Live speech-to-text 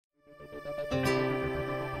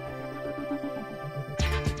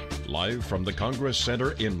Live from the Congress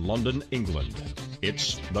Center in London, England,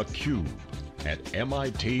 it's theCUBE at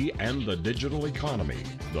MIT and the Digital Economy,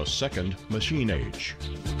 the second machine age.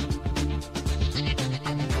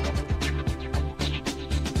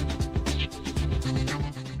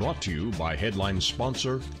 Brought to you by headline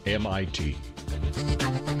sponsor MIT.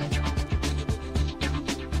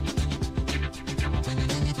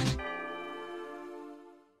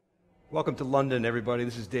 Welcome to London, everybody.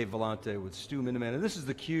 This is Dave Vellante with Stu Miniman, and this is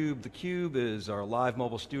theCUBE. theCUBE is our live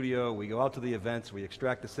mobile studio. We go out to the events, we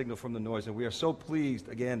extract the signal from the noise, and we are so pleased,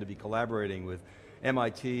 again, to be collaborating with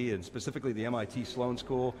MIT, and specifically the MIT Sloan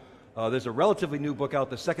School. There's a relatively new book out,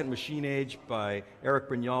 The Second Machine Age, by Eric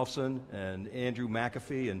Brynjolfsson and Andrew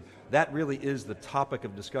McAfee, and that really is the topic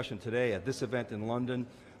of discussion today at this event in London.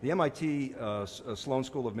 The MIT Sloan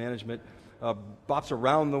School of Management bops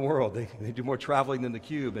around the world. They do more traveling than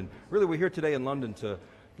theCUBE, and really we're here today in London to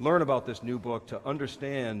learn about this new book, to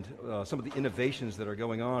understand some of the innovations that are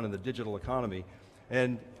going on in the digital economy.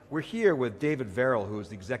 And we're here with David Verrill, who is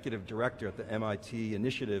the Executive Director at the MIT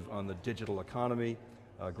Initiative on the Digital Economy,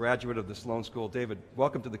 a graduate of the Sloan School. David,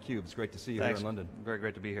 welcome to theCUBE. It's great to see you. Thanks. Here in London. Very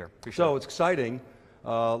great to be here. Appreciate so it. It's exciting.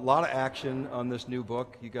 A lot of action on this new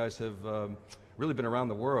book. You guys have really been around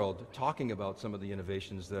the world talking about some of the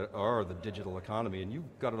innovations that are the digital economy, and you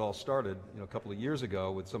got it all started a couple of years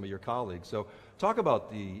ago with some of your colleagues. So talk about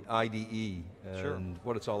the IDE and Sure.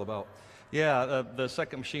 what it's all about. Yeah, the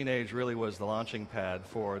Second Machine Age really was the launching pad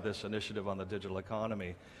for this initiative on the digital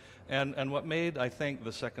economy. And what made, I think,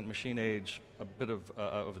 the Second Machine Age a bit of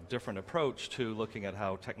a different approach to looking at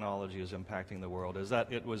how technology is impacting the world is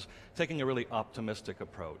that it was taking a really optimistic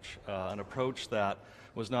approach, an approach that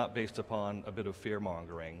was not based upon a bit of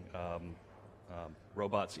fear-mongering.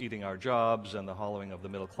 Robots eating our jobs and the hollowing of the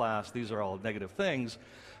middle class, these are all negative things,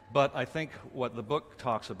 but I think what the book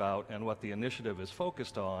talks about and what the initiative is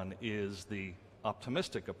focused on is the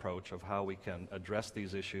optimistic approach of how we can address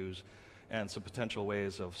these issues and some potential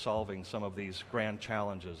ways of solving some of these grand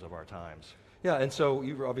challenges of our times. Yeah, and so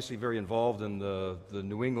you're obviously very involved in the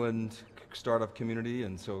New England startup community,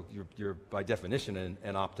 and so you're by definition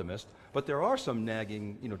an optimist. But there are some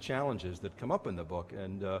nagging challenges that come up in the book,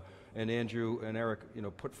 and Andrew and Eric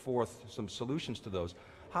put forth some solutions to those.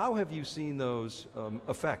 How have you seen those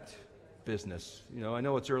affect business? I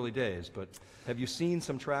know it's early days, but have you seen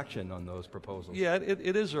some traction on those proposals? Yeah,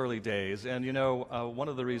 it is early days, and one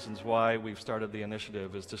of the reasons why we've started the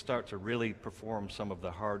initiative is to start to really perform some of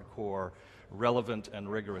the hardcore, relevant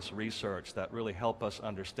and rigorous research that really help us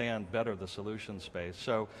understand better the solution space.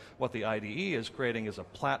 So what the IDE is creating is a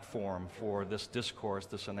platform for this discourse,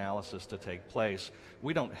 this analysis to take place.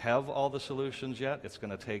 We don't have all the solutions yet. It's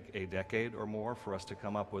going to take a decade or more for us to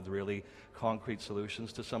come up with really concrete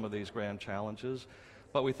solutions to some of these grand challenges.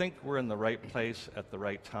 But we think we're in the right place at the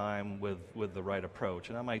right time with the right approach.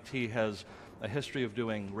 And MIT has a history of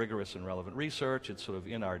doing rigorous and relevant research. It's sort of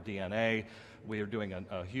in our DNA. We are doing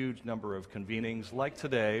a huge number of convenings like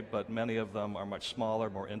today, but many of them are much smaller,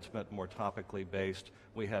 more intimate, more topically based.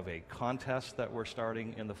 We have a contest that we're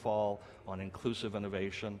starting in the fall on inclusive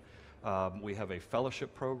innovation. We have a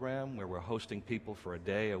fellowship program where we're hosting people for a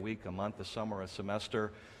day, a week, a month, a summer, a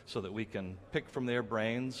semester, so that we can pick from their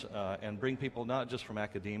brains and bring people not just from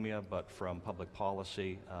academia, but from public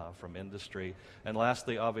policy, from industry. And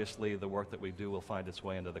lastly, obviously, the work that we do will find its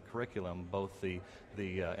way into the curriculum, both the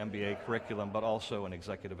MBA curriculum, but also in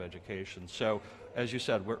executive education. So, as you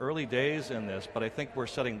said, we're early days in this, but I think we're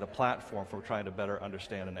setting the platform for trying to better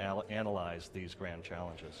understand and analyze these grand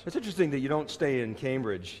challenges. It's interesting that you don't stay in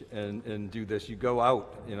Cambridge and do this. You go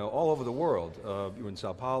out, all over the world. You're in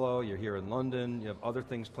Sao Paulo, you're here in London, you have other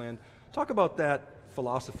things planned. Talk about that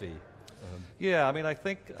philosophy. Yeah, I mean, I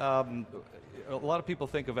think a lot of people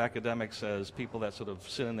think of academics as people that sort of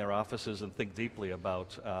sit in their offices and think deeply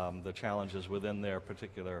about the challenges within their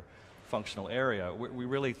particular functional area. We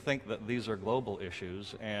really think that these are global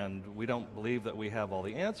issues, and we don't believe that we have all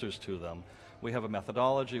the answers to them. We have a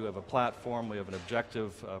methodology, we have a platform, we have an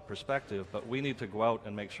objective perspective, but we need to go out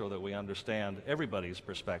and make sure that we understand everybody's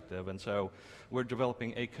perspective, and so we're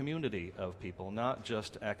developing a community of people, not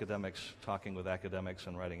just academics talking with academics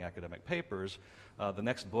and writing academic papers. The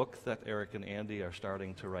next book that Eric and Andy are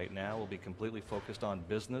starting to write now will be completely focused on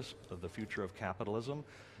business, the future of capitalism,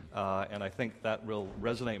 and I think that will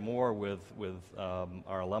resonate more with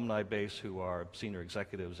our alumni base who are senior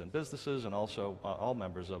executives in businesses and also all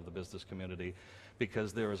members of the business community,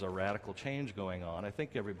 because there is a radical change going on. I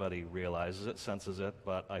think everybody realizes it, senses it,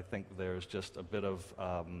 but I think there's just a bit of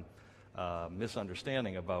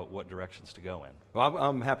misunderstanding about what directions to go in. Well,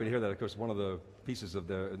 I'm happy to hear that. Of course, one of the pieces of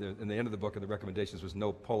in the end of the book of the recommendations was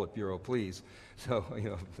no Politburo, please. So,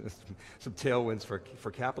 some tailwinds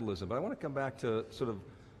for capitalism. But I want to come back to sort of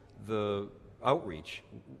the outreach.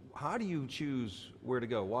 How do you choose where to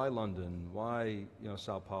go? Why London? Why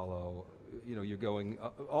Sao Paulo? You're going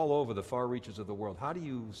all over the far reaches of the world. How do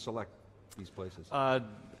you select these places?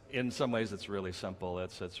 In some ways, it's really simple.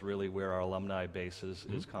 It's really where our alumni base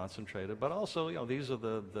is concentrated. But also, these are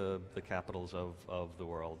the capitals of the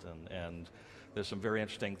world, and there's some very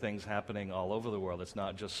interesting things happening all over the world. It's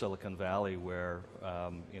not just Silicon Valley where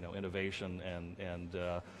innovation and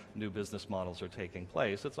new business models are taking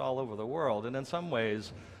place. It's all over the world, and in some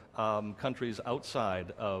ways, countries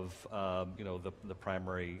outside of the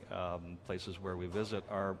primary places where we visit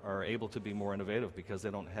are able to be more innovative because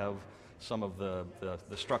they don't have some of the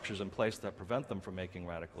structures in place that prevent them from making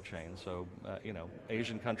radical change. So,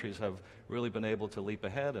 Asian countries have really been able to leap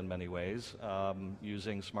ahead in many ways,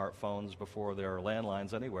 using smartphones before there are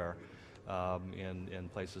landlines anywhere in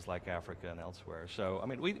places like Africa and elsewhere. So, I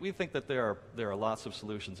mean, we think that there are lots of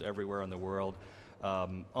solutions everywhere in the world.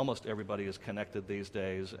 Almost everybody is connected these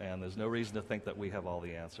days, and there's no reason to think that we have all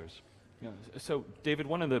the answers. Yeah. So, David,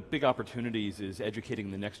 one of the big opportunities is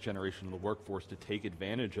educating the next generation of the workforce to take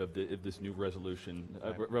advantage of this new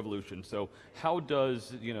revolution. So, how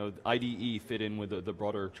does IDE fit in with the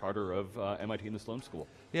broader charter of MIT and the Sloan School?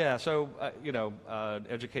 Yeah. So,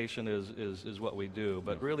 education is what we do,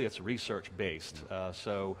 but really it's research based.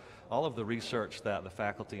 So, all of the research that the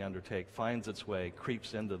faculty undertake finds its way,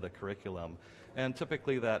 creeps into the curriculum, and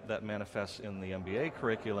typically that manifests in the MBA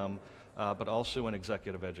curriculum. But also in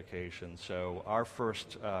executive education. So our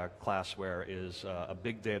first classware is a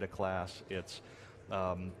big data class. It's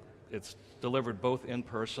delivered both in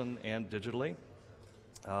person and digitally.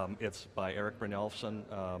 It's by Eric Brynjolfsson,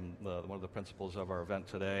 one of the principals of our event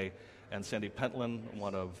today, and Sandy Pentland,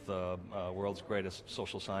 one of the world's greatest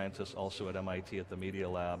social scientists, also at MIT at the Media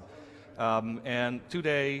Lab. And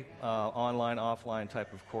 2-day online, offline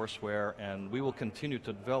type of courseware, and we will continue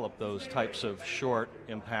to develop those types of short,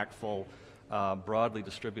 impactful, broadly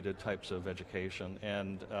distributed types of education.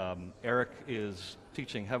 And Eric is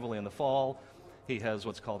teaching heavily in the fall. He has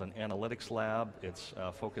what's called an analytics lab. It's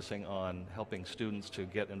focusing on helping students to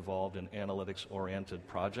get involved in analytics-oriented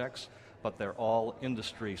projects, but they're all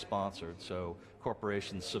industry sponsored. So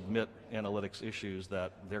corporations submit analytics issues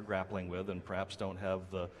that they're grappling with and perhaps don't have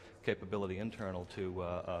the capability internal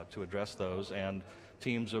to address those, and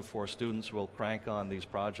teams of 4 students will crank on these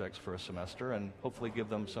projects for a semester and hopefully give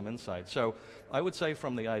them some insight. So I would say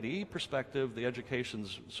from the IDE perspective, the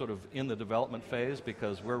education's sort of in the development phase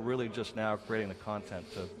because we're really just now creating the content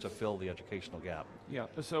to fill the educational gap. Yeah,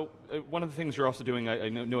 so one of the things you're also doing, I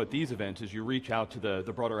know at these events, is you reach out to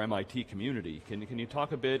the broader MIT community. Can you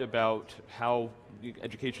talk a bit about how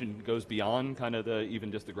education goes beyond kind of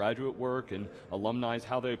even just the graduate work and alumni,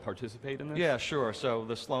 how they participate in this? Yeah, sure. So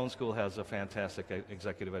the Sloan School has a fantastic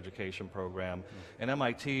executive education program, and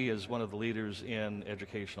MIT is one of the leaders in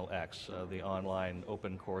Educational X, the online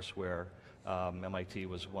open courseware. MIT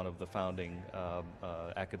was one of the founding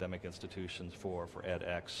academic institutions for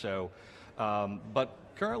edX. So, but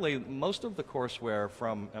currently, most of the courseware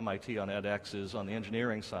from MIT on edX is on the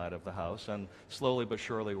engineering side of the house, and slowly but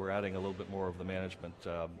surely we're adding a little bit more of the management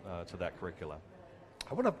to that curricula.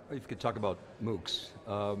 I wonder if you could talk about MOOCs.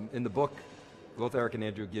 In the book, both Eric and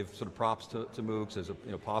Andrew give sort of props to MOOCs as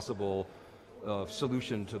a possible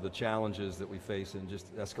solution to the challenges that we face in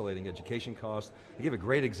just escalating education costs. They give a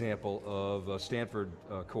great example of a Stanford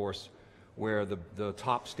course where the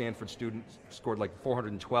top Stanford student scored like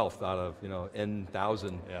 412th out of N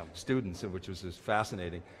thousand students, which was just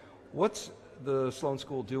fascinating. What's the Sloan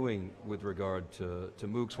School doing with regard to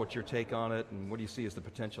MOOCs? What's your take on it, and what do you see as the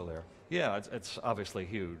potential there? Yeah, it's obviously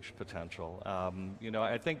huge potential.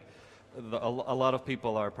 I think a lot of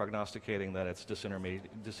people are prognosticating that it's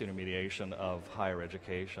disintermediation of higher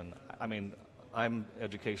education. I mean, I'm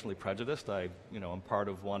educationally prejudiced. I'm part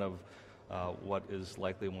of one of what is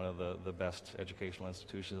likely one of the best educational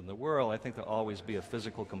institutions in the world. I think there'll always be a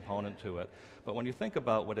physical component to it. But when you think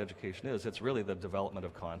about what education is, it's really the development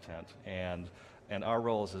of content. And our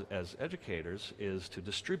role as educators is to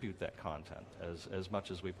distribute that content as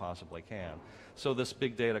much as we possibly can. So this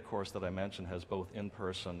big data course that I mentioned has both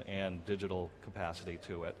in-person and digital capacity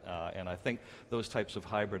to it. And I think those types of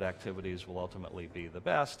hybrid activities will ultimately be the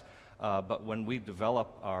best. But when we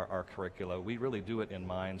develop our curricula, we really do it in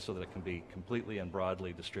mind so that it can be completely and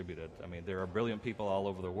broadly distributed. I mean, there are brilliant people all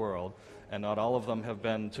over the world, and not all of them have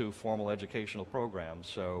been to formal educational programs.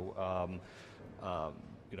 So,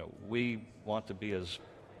 we want to be as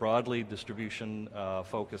broadly distribution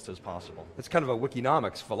focused as possible. It's kind of a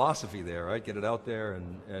Wikinomics philosophy there, right? Get it out there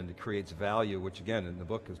and it creates value, which again, in the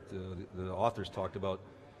book, the authors talked about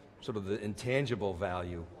sort of the intangible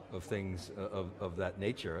value of things of that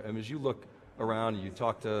nature. And as you look around and you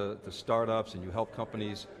talk to startups and you help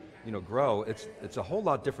companies grow, it's a whole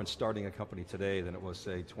lot different starting a company today than it was,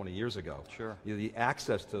 say, 20 years ago. Sure. The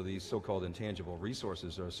access to these so-called intangible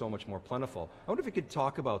resources are so much more plentiful. I wonder if you could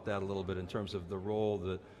talk about that a little bit in terms of the role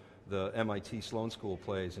that the MIT Sloan School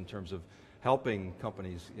plays in terms of helping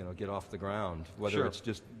companies get off the ground, whether Sure. it's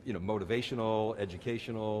just motivational,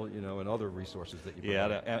 educational, and other resources that you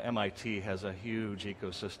provide. Yeah, MIT has a huge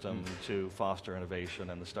ecosystem to foster innovation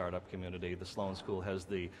in the startup community. The Sloan School has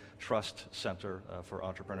the Trust Center for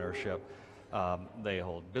Entrepreneurship. They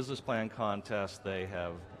hold business plan contests, they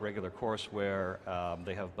have regular courseware,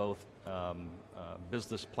 they have both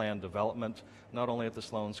business plan development, not only at the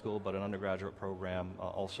Sloan School, but an undergraduate program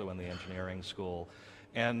also in the engineering school.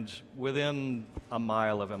 And within a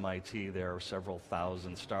mile of MIT, there are several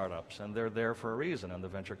thousand startups, and they're there for a reason, and the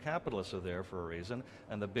venture capitalists are there for a reason,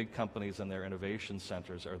 and the big companies and their innovation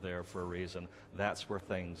centers are there for a reason. That's where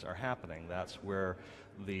things are happening. That's where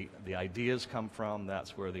the ideas come from,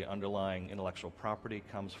 that's where the underlying intellectual property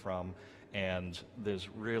comes from, and there's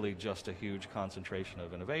really just a huge concentration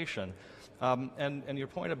of innovation. And your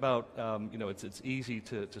point about it's easy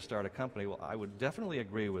to start a company, well, I would definitely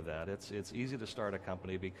agree with that. It's easy to start a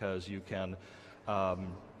company because you can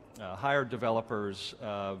hire developers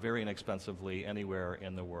very inexpensively anywhere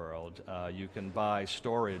in the world. You can buy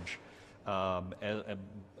storage,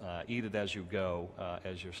 eat it as you go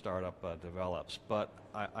as your startup develops. But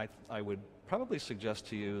I would probably suggest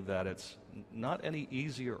to you that it's not any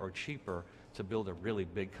easier or cheaper to build a really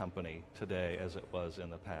big company today as it was in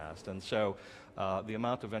the past. And so the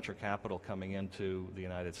amount of venture capital coming into the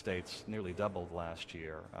United States nearly doubled last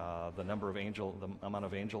year. The amount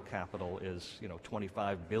of angel capital is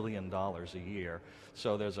 $25 billion a year.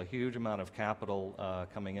 So there's a huge amount of capital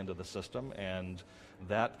coming into the system, and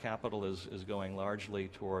that capital is going largely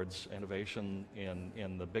towards innovation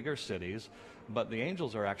in the bigger cities. But the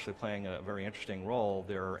angels are actually playing a very interesting role.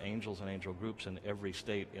 There are angels and angel groups in every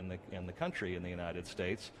state in the country in the United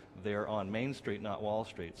States. They're on Main Street, not Wall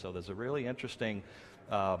Street. So there's a really interesting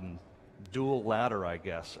dual ladder, I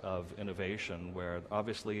guess, of innovation, where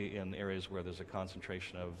obviously in areas where there's a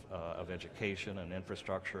concentration of education and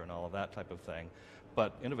infrastructure and all of that type of thing,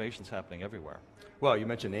 but innovation's happening everywhere. Well, you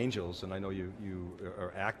mentioned angels, and I know you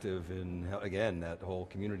are active in, again, that whole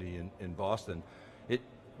community in Boston.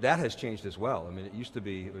 That has changed as well. I mean, it used to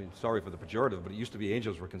be, sorry for the pejorative, but it used to be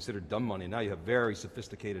angels were considered dumb money. Now you have very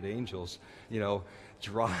sophisticated angels,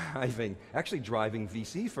 driving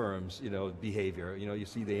VC firms, behavior. You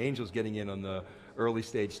see the angels getting in on the early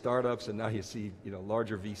stage startups, and now you see,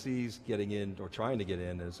 larger VCs getting in or trying to get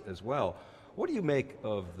in as well. What do you make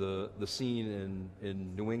of the scene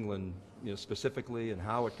in New England, specifically, and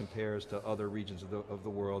how it compares to other regions of the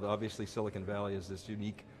world? Obviously, Silicon Valley is this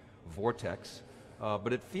unique vortex.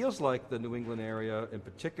 But it feels like the New England area, in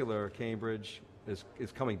particular Cambridge, is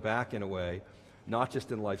coming back in a way, not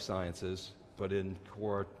just in life sciences, but in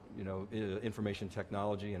core information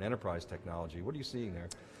technology and enterprise technology. What are you seeing there?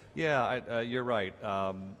 Yeah, you're right.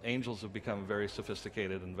 Angels have become very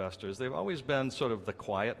sophisticated investors. They've always been sort of the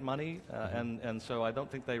quiet money, and so I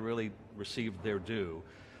don't think they really received their due.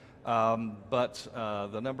 But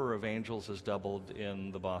the number of angels has doubled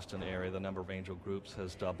in the Boston area. The number of angel groups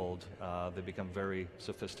has doubled. They've become very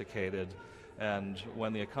sophisticated. And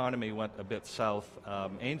when the economy went a bit south,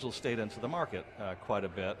 angels stayed into the market quite a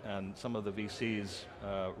bit, and some of the VCs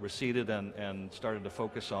receded and started to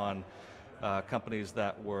focus on companies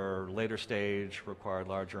that were later stage, required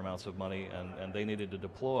larger amounts of money, and they needed to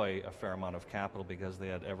deploy a fair amount of capital because they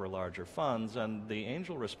had ever larger funds, and the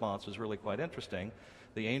angel response was really quite interesting.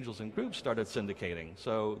 The angels and groups started syndicating.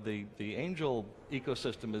 So the angel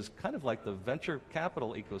ecosystem is kind of like the venture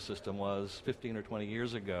capital ecosystem was 15 or 20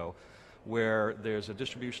 years ago, where there's a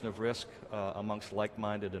distribution of risk amongst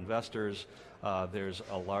like-minded investors. There's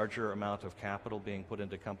a larger amount of capital being put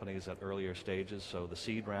into companies at earlier stages, so the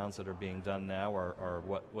seed rounds that are being done now are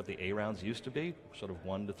what the A rounds used to be, sort of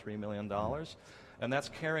 $1 to $3 million. And that's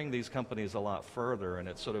carrying these companies a lot further, and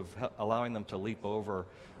it's sort of allowing them to leap over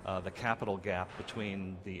the capital gap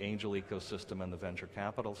between the angel ecosystem and the venture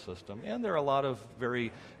capital system. And there are a lot of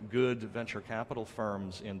very good venture capital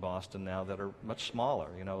firms in Boston now that are much smaller.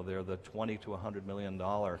 They're the $20 to $100 million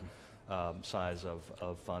size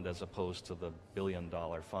of fund as opposed to the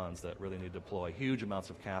billion-dollar funds that really need to deploy huge amounts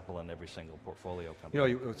of capital in every single portfolio company.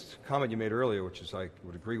 You know, it's a comment you made earlier, which is I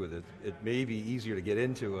would agree with it. It may be easier to get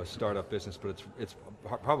into a startup business, but it's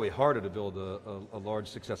probably harder to build a large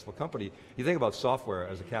successful company. You think about software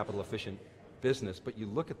as a capital efficient business, but you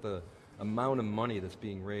look at the amount of money that's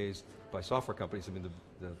being raised by software companies. I mean,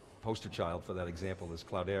 the poster child for that example is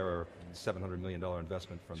Cloudera, $700 million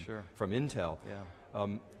investment from Intel. Yeah.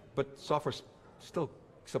 But software's still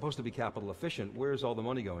supposed to be capital efficient. Where's all the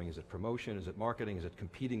money going? Is it promotion? Is it marketing? Is it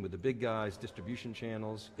competing with the big guys, distribution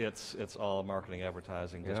channels? It's all marketing,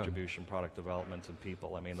 advertising, distribution, product development, and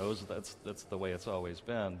people. I mean, that's the way it's always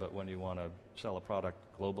been, but when you want to sell a product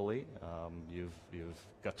globally, you've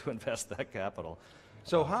got to invest that capital.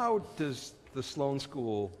 So how does the Sloan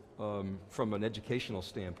School, from an educational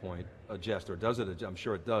standpoint, adjust, or does it? I'm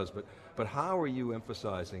sure it does, but how are you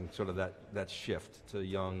emphasizing sort of that shift to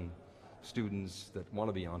young students that want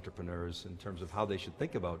to be entrepreneurs in terms of how they should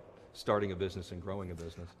think about starting a business and growing a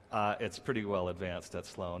business? It's pretty well advanced at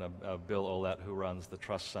Sloan. Bill Olette, who runs the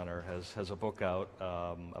Trust Center, has a book out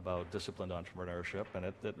about disciplined entrepreneurship, and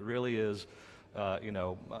it really is you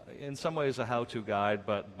know, in some ways a how-to guide,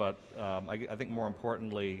 but I think more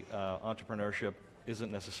importantly, entrepreneurship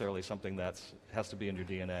isn't necessarily something that has to be in your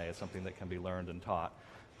DNA. It's something that can be learned and taught.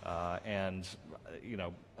 And you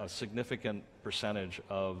know, a significant percentage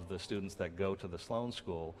of the students that go to the Sloan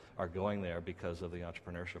School are going there because of the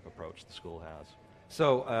entrepreneurship approach the school has.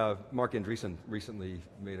 So Mark Andreessen recently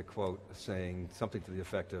made a quote saying something to the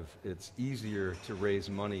effect of, it's easier to raise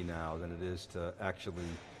money now than it is to actually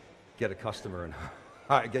get a customer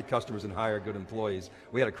and get customers and hire good employees.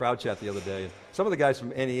 We had a crowd chat the other day, and some of the guys from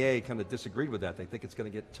NEA kind of disagreed with that. They think it's going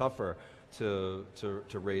to get tougher to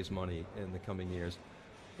raise money in the coming years.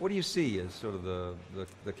 What do you see as sort of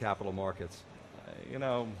the capital markets? You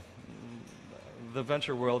know, the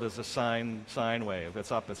venture world is a sine wave.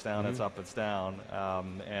 It's up, it's down, it's up, it's down.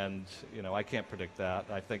 And you know, I can't predict that.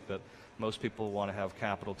 I think that most people want to have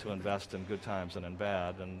capital to invest in good times and in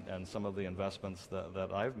bad, and some of the investments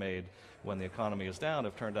that I've made when the economy is down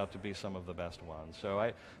have turned out to be some of the best ones. So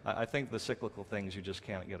I think the cyclical things you just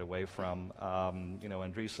can't get away from. You know,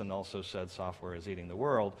 Andreessen also said software is eating the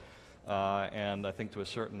world. And I think to a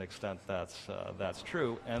certain extent that's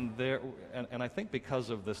true. And I think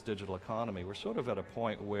because of this digital economy, we're sort of at a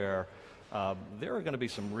point where there are going to be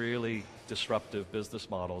some really disruptive business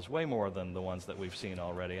models, way more than the ones that we've seen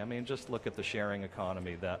already. I mean, just look at the sharing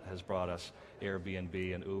economy that has brought us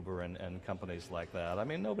Airbnb and Uber and companies like that. I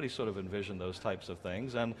mean, nobody sort of envisioned those types of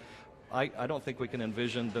things, and I don't think we can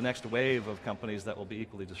envision the next wave of companies that will be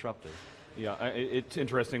equally disruptive. Yeah, it's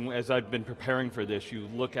interesting. As I've been preparing for this, you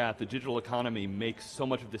look at the digital economy makes so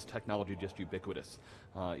much of this technology just ubiquitous.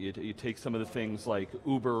 You take some of the things like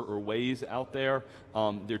Uber or Waze out there,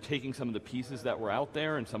 they're taking some of the pieces that were out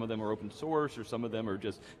there, and some of them are open source, or some of them are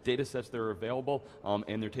just data sets that are available,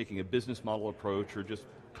 and they're taking a business model approach, or just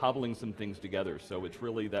cobbling some things together. So it's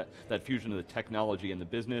really that fusion of the technology and the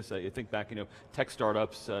business. I think back, you know, tech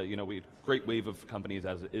startups, you know, we had a great wave of companies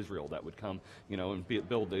as Israel that would come, you know, and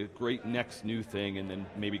build a great next new thing and then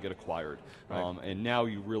maybe get acquired. Right. And now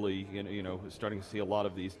you really, you know, starting to see a lot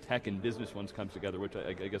of these tech and business ones come together, which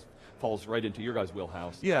I guess falls right into your guys'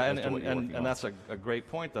 wheelhouse. Yeah, and that's a great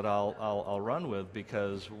point that I'll run with,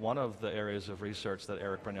 because one of the areas of research that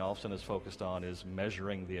Eric Brynjolfsson is focused on is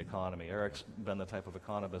measuring the economy. Eric's been the type of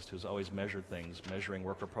economist who's always measured things. Measuring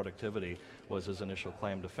worker productivity was his initial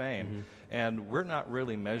claim to fame. And we're not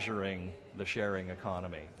really measuring the sharing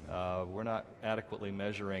economy. We're not adequately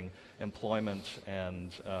measuring employment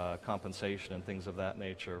and compensation and things of that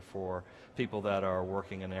nature for people that are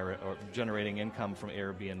working in or generating income from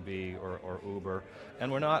Airbnb or Uber.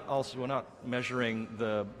 And we're not measuring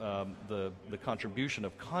the contribution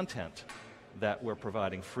of content that we're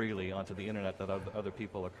providing freely onto the internet that other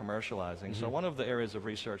people are commercializing. So one of the areas of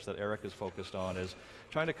research that Eric is focused on is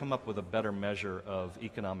trying to come up with a better measure of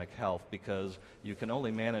economic health, because you can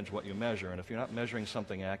only manage what you measure, and if you're not measuring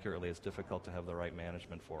something accurately, it's difficult to have the right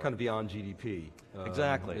management for it. Kind of beyond GDP.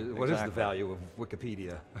 Exactly. What is the value of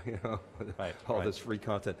Wikipedia? You know, right, all this free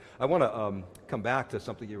content. I want to come back to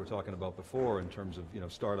something you were talking about before in terms of, you know,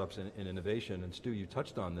 startups and innovation, and Stu, you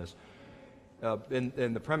touched on this. And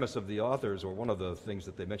the premise of the authors, or one of the things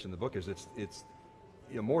that they mention in the book, is it's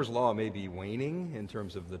you know, Moore's Law may be waning in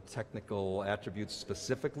terms of the technical attributes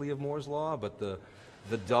specifically of Moore's Law, but the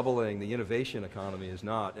doubling, the innovation economy is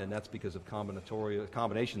not, and that's because of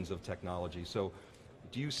combinations of technology. So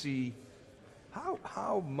do you see,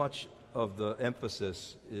 how much of the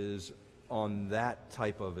emphasis is on that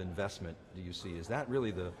type of investment do you see? Is that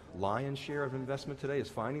really the lion's share of investment today, is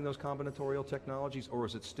finding those combinatorial technologies, or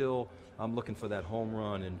is it still, I'm looking for that home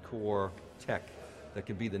run in core tech that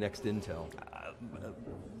could be the next Intel?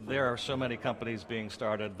 There are so many companies being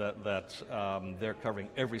started that they're covering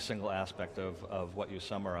every single aspect of what you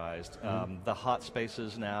summarized. The hot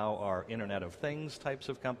spaces now are Internet of Things types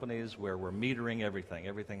of companies where we're metering everything.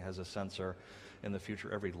 Everything has a sensor. In the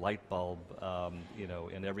future, every light bulb,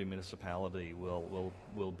 in every municipality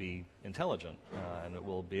will be intelligent, and it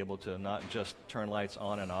will be able to not just turn lights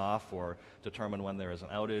on and off or determine when there is an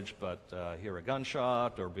outage, but hear a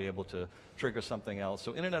gunshot or be able to trigger something else.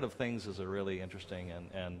 So Internet of Things is a really interesting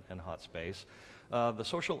and hot space. The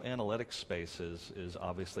social analytics space is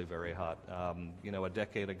obviously very hot. A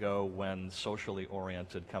decade ago, when socially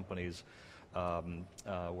oriented companies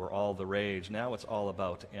were all the rage. Now it's all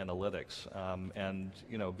about analytics.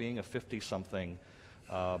 Being a 50-something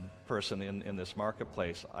person in this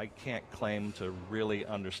marketplace, I can't claim to really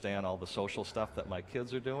understand all the social stuff that my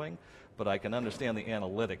kids are doing, but I can understand the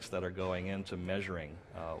analytics that are going into measuring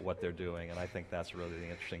what they're doing, and I think that's really the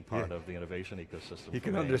interesting part of the innovation ecosystem. You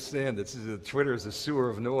can understand that Twitter is a sewer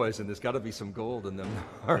of noise, and there's got to be some gold in them.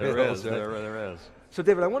 There is, there is. So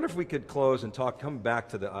David, I wonder if we could close and come back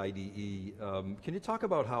to the IDE. Can you talk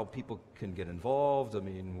about how people can get involved? I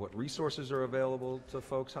mean, what resources are available to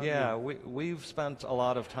folks? We've spent a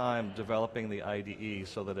lot of time developing the IDE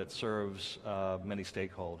so that it serves many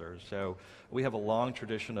stakeholders. So we have a long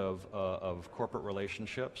tradition of corporate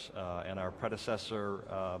relationships, and our predecessor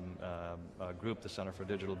group, the Center for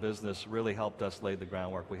Digital Business, really helped us lay the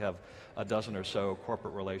groundwork. We have a dozen or so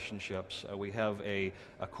corporate relationships. We have a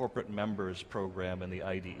corporate members program in the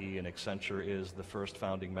IDE, and Accenture is the first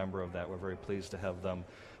founding member of that. We're very pleased to have them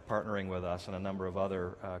partnering with us and a number of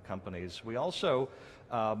other companies. We also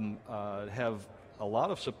have a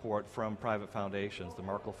lot of support from private foundations, the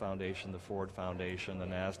Merkle Foundation, the Ford Foundation, the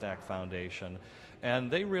NASDAQ Foundation,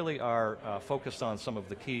 and they really are focused on some of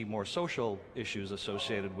the key, more social issues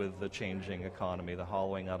associated with the changing economy, the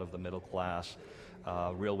hollowing out of the middle class,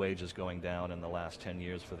 real wages going down in the last 10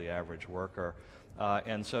 years for the average worker.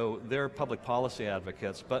 And so they're public policy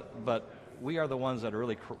advocates, but we are the ones that are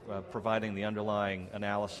really providing the underlying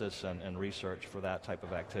analysis and research for that type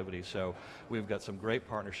of activity. So we've got some great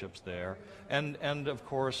partnerships there. And of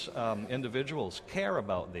course, individuals care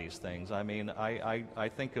about these things. I mean, I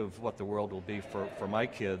think of what the world will be for my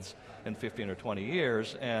kids in 15 or 20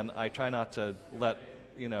 years, and I try not to let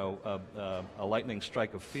a lightning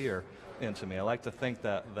strike of fear into me. I like to think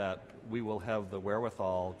that we will have the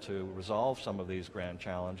wherewithal to resolve some of these grand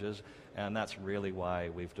challenges, and that's really why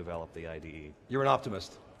we've developed the IDE. You're an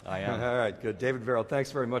optimist. I am. All right, good. David Verrill,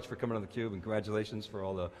 thanks very much for coming on theCUBE, and congratulations for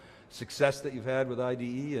all the success that you've had with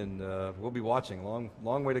IDE, and we'll be watching.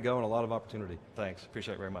 Long way to go and a lot of opportunity. Thanks,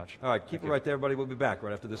 appreciate it very much. All right, keep it right there, everybody. We'll be back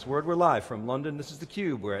right after this word. We're live from London. This is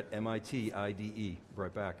theCUBE. We're at MIT IDE.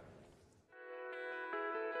 Right back.